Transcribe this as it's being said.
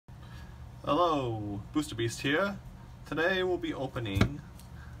Hello, Booster Beast here. Today we'll be opening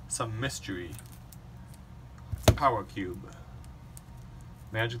some mystery Power Cube.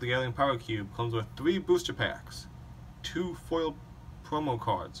 Magic the Gathering Power Cube comes with 3 booster packs, 2 foil promo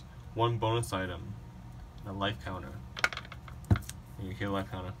cards, 1 bonus item, and a life counter. And you hear life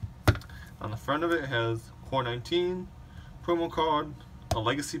counter. On the front of it has Core 19 promo card, a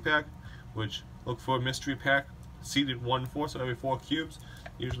legacy pack, which look for a mystery pack seeded 1-4, so every 4 cubes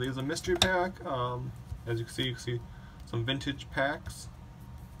usually is a mystery pack. As you can see some vintage packs.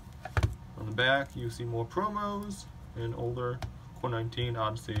 On the back you see more promos and older Core 19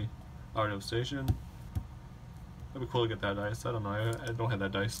 Odyssey Art of Station. That'd be cool to get that dice. I don't know, I don't have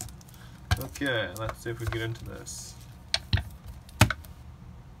that dice. Okay, let's see if we can get into this.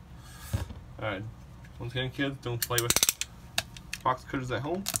 Alright, once again kids, don't play with box cutters at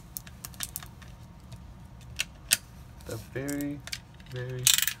home. They're very, very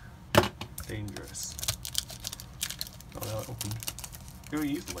dangerous. Oh, that opened very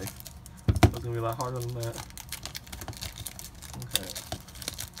easily. It's going to be a lot harder than that. Okay.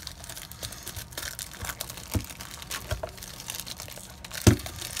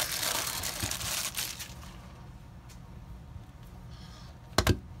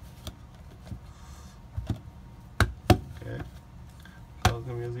 Okay. That was going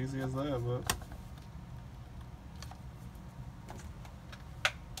to be as easy as that, but...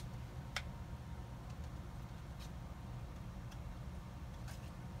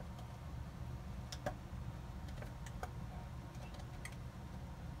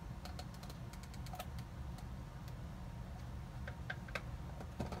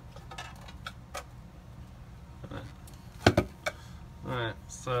 Alright,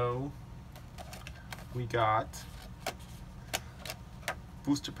 so we got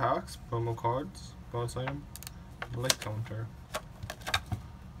booster packs, promo cards, bonus item, life counter.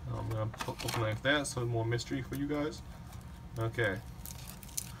 I'm going to open like that, so more mystery for you guys. Okay.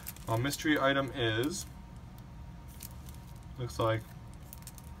 Our mystery item is, looks like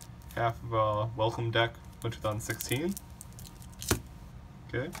half of a welcome deck for 2016.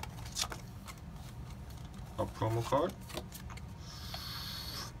 Okay. A promo card.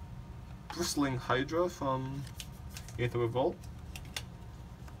 Bristling Hydra from Aether Revolt.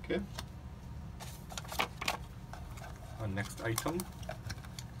 Okay. Our next item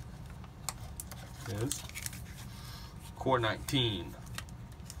is Core 19.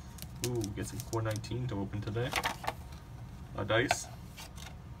 Ooh, get some Core 19 to open today. A dice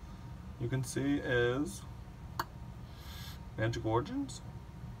you can see is Magic Origins.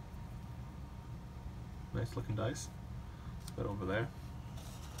 Nice looking dice. Put that over there.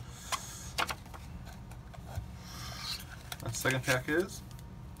 Our second pack is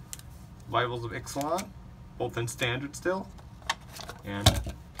Rivals of Ixalan, both in standard still. And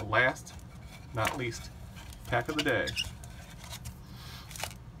the last, not least, pack of the day.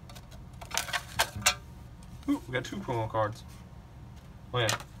 Ooh, we got 2 promo cards. Oh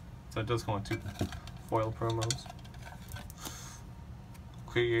yeah, so it does come with 2 foil promos.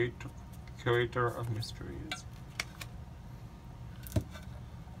 Creator of Mysteries.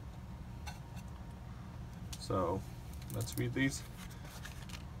 So, let's read these.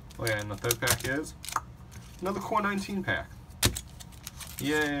 Oh yeah, and the third pack is another Core 19 pack.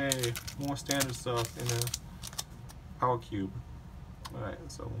 Yay! More standard stuff in a Power Cube. Alright,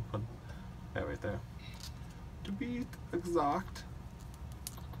 so we'll put that right there. To be exact,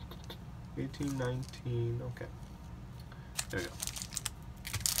 18, 19, okay. There we go.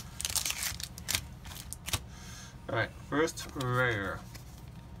 Alright, first rare.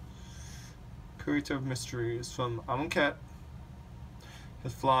 Creator of Mysteries from Amonkhet.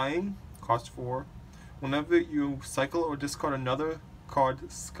 His flying, cost 4. Whenever you cycle or discard another card,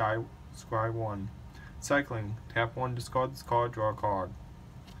 scry 1. Cycling, tap 1, discard this card, draw a card.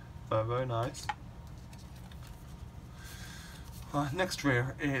 Very, very nice. Next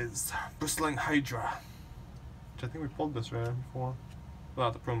rare is Bristling Hydra, which I think we pulled this rare before. Well,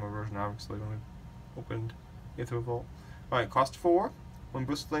 not the promo version, obviously, when we opened Aether Revolt. Alright, cost 4. When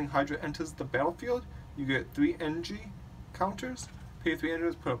Bristling Hydra enters the battlefield, you get 3 NG counters. Pay 3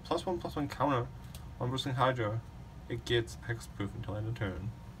 enters, put a +1/+1 counter on Bristling Hydra. It gets hexproof until end of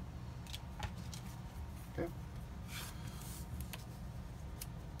turn. Okay.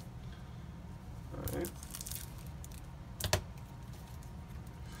 Alright.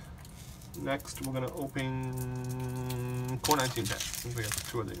 Next, we're going to open Core 19 packs, since we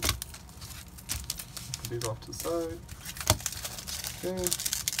have 2 of these. Put these off to the side. Okay.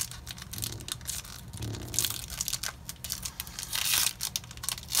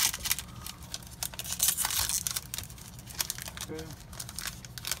 Okay.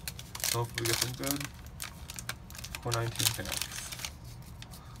 hopefully we get some good Core 19 packs.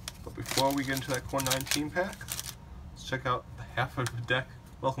 But before we get into that Core 19 pack, let's check out the half of the deck,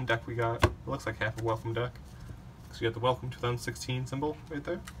 welcome deck we got. It looks like half a welcome deck. So you got the welcome 2016 symbol right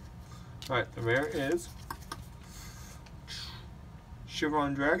there. Alright, the rare is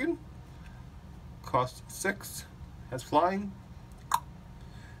Chevron Dragon. Costs 6, has flying.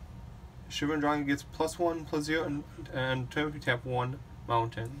 Chevron Dragon gets +1, +0, and turn if you tap 1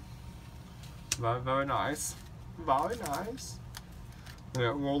 mountain. Very, very nice. Very nice. We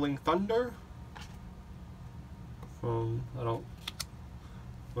got Rolling Thunder. From, I don't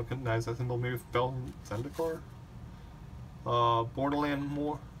recognize that symbol, maybe Bell Zendikar. Borderland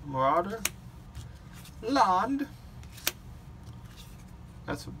Marauder. Land.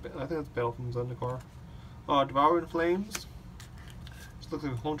 I think that's Battle from Zendikar. Devouring Flames. Just looks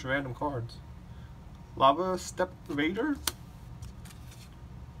like a whole bunch of random cards. Lava Step Raider.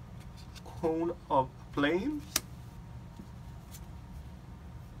 Cone of Flame.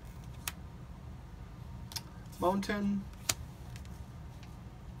 Mountain.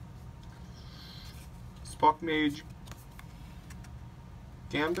 Spark Mage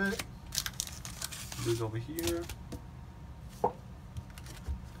Gambit. These over here.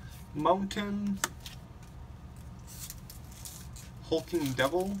 Mountain. Hulking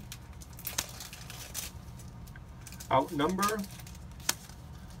Devil. Outnumber.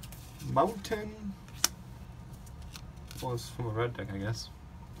 Mountain. Well, it's from a red deck, I guess.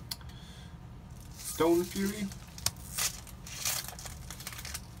 Stone Fury.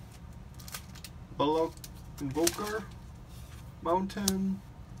 Bullock Invoker. Mountain.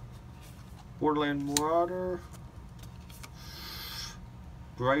 Borderland Marauder.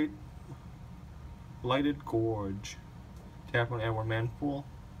 Blighted Gorge. Tap 1, add 1 man pool.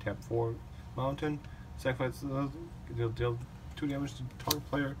 Tap 4 mountain. Sacrifice deal 2 damage to target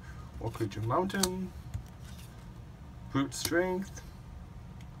player or creature. Mountain. Brute Strength.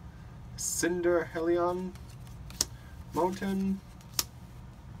 Cinder Helion. Mountain.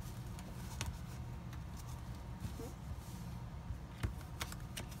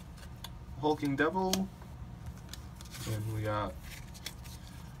 Hulking Devil. And we got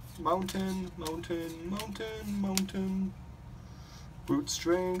Mountain. Brute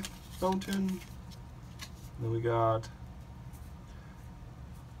Strength. Mountain. Then we got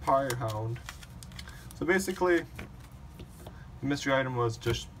Pyre Hound. So basically, the mystery item was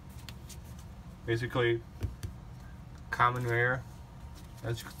just basically common rare,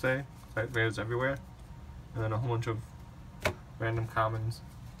 as you could say. Rares everywhere. And then a whole bunch of random commons,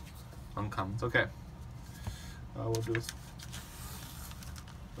 uncommons. Okay. We'll do this.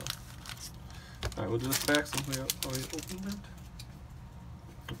 Alright, we'll do this back since we already opened it.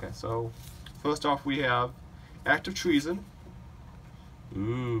 Okay, so first off we have Act of Treason.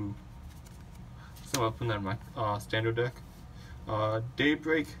 Ooh. So I'll put that in my standard deck.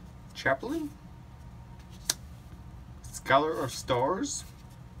 Daybreak Chaplain. Scholar of Stars.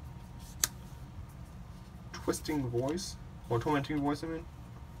 Twisting Voice. Or Tormenting Voice, I mean.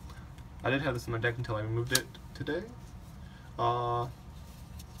 I did have this in my deck until I removed it today.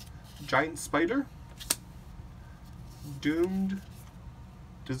 Giant Spider. Doomed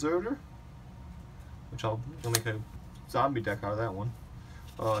Deserter. Which I'll make a zombie deck out of that one.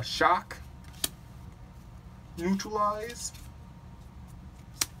 Shock. Neutralize.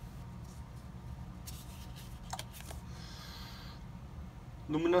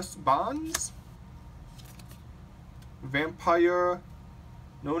 Luminous Bonds. Vampire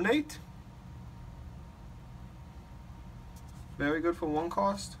Nonate. Very good for 1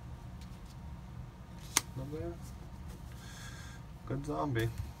 cost. Not bad. Good zombie.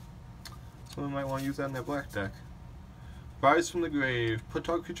 Someone might want to use that in their black deck. Rise from the Grave. Put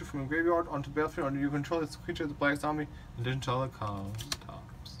target creature from a graveyard onto the battlefield under your control. This creature is a black zombie in addition to other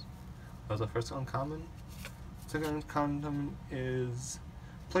tops. That was our first uncommon. Second uncommon is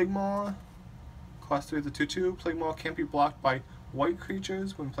Plague Maw. Cost 3 is a 2/2. Plague Maw can't be blocked by white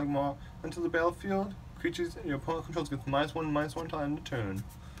creatures. When Plague Maw enters the battlefield, creatures your opponent controls get -1/-1 till end of turn.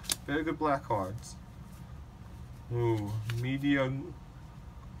 Very good black cards. Ooh, Media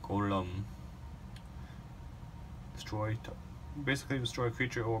Golem. Basically destroy a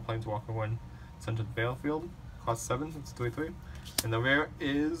creature or planeswalker when sent to the battlefield. Cost 7, it's 3/3. And the rare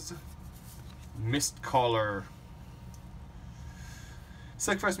is Mistcaller.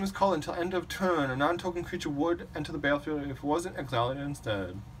 Sacrifice Mistcaller until end of turn. A non-token creature would enter the battlefield if it wasn't exiled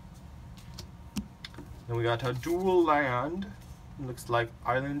instead. Then we got a dual land. It looks like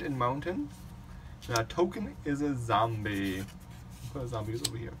Island and Mountain. And our token is a zombie. Put a zombies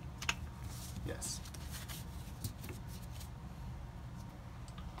over here. Yes.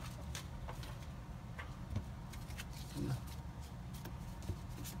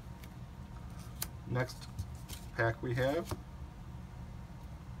 Next pack we have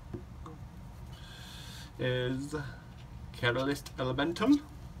is Catalyst Elemental,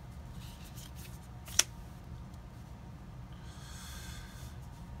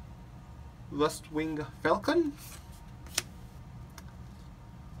 Lustwing Falcon,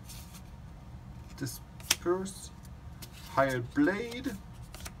 Disperse, Hired Blade,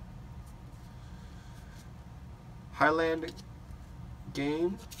 Highland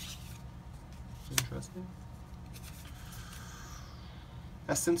Game, interesting,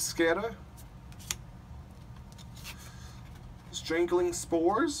 Essence Scatter, Strangling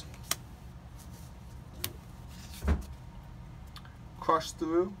Spores, Crush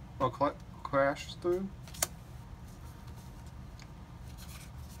Through, or Crash Through,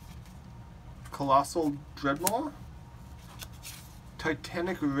 Colossal Dreadmaw,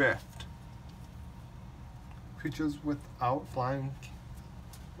 Titanic Rift. Creatures without flying.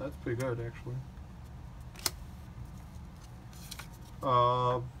 That's pretty good, actually.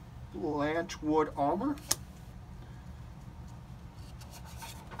 Blanchwood Armor.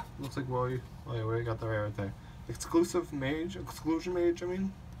 Looks like we already got the rare right there. Exclusion Mage, I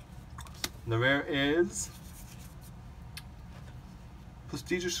mean. And the rare is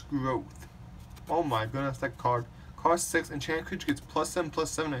Prestigious Growth. Oh my goodness, that card. Cost 6, enchanted creature gets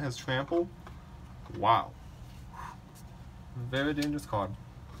 +7/+7, it has trample. Wow. Very dangerous card.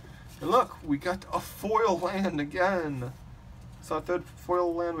 And look, we got a foil land again. It's our third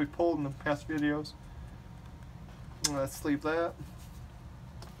foil land we pulled in the past videos. Let's leave that.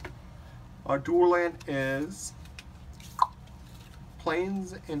 Our dual land is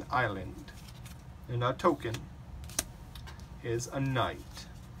Plains and Island. And our token is a Knight.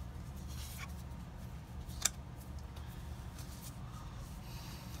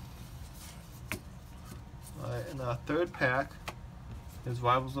 And our third pack is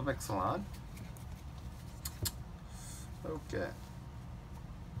Rivals of Ixalan. Okay.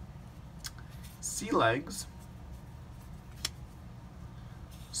 Sea Legs,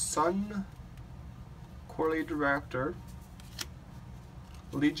 Sun Correlated Raptor,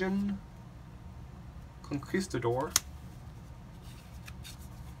 Legion Conquistador,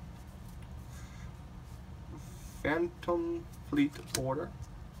 Phantom Fleet Order,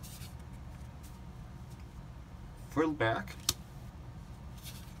 Frillback,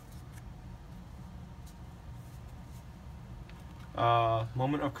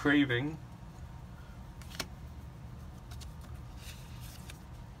 Moment of Craving,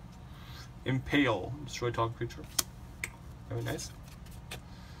 Impale, destroy target creature. Very nice.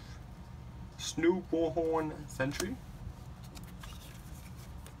 Snoo Bullhorn Sentry,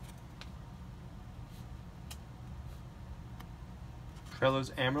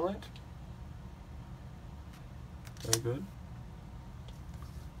 Treller's Amulet. Very good.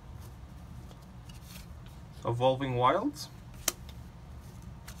 Evolving Wilds,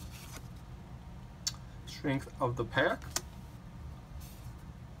 Strength of the Pack,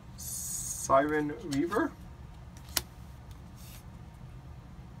 Siren Reaver,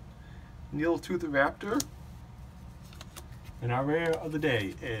 Needletooth Raptor, and our rare of the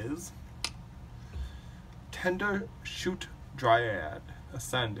day is Tender Shoot Dryad.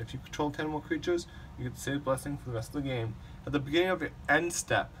 Ascend. If you control 10 more creatures, you get Save Blessing for the rest of the game. At the beginning of your end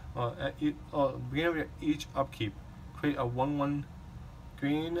step, at the beginning of each upkeep, create a 1/1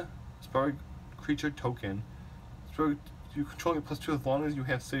 green spell creature token. So you control it +2 as long as you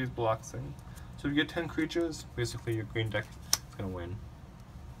have City's Blessing. So if you get 10 creatures, basically your green deck is going to win.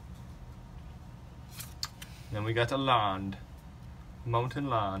 Then we got a land. Mountain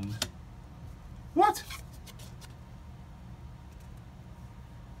Land. What?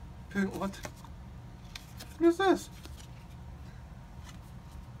 What? What is this?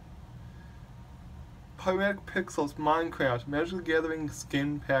 Piratic Pixels Minecraft. Magic the Gathering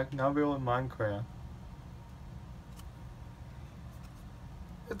skin pack now available in Minecraft.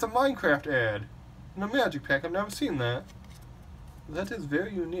 It's a Minecraft ad. In a magic pack. I've never seen that. That is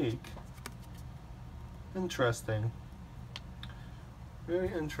very unique. Interesting.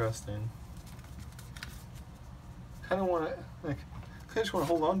 Very interesting. Kinda wanna I just want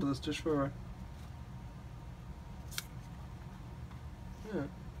to hold on to this just for... Yeah.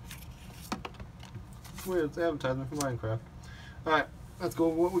 It's weird, it's advertisement for Minecraft. Alright, let's go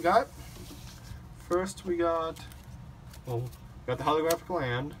over what we got. First we got... Well, we got the Holographic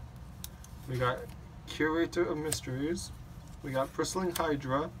Land. We got Curator of Mysteries. We got Bristling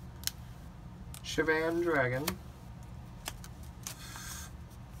Hydra. Shivan Dragon.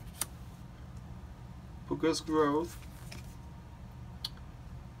 Puga's Growth.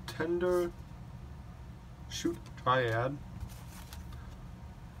 Tender Shoot Dryad,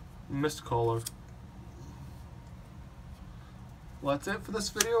 Mistcaller, Well, that's it for this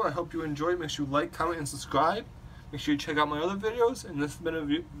video. I hope you enjoyed. Make sure you like, comment, and subscribe. Make sure you check out my other videos. And this has been a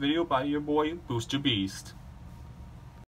video by your boy, Booster Beast.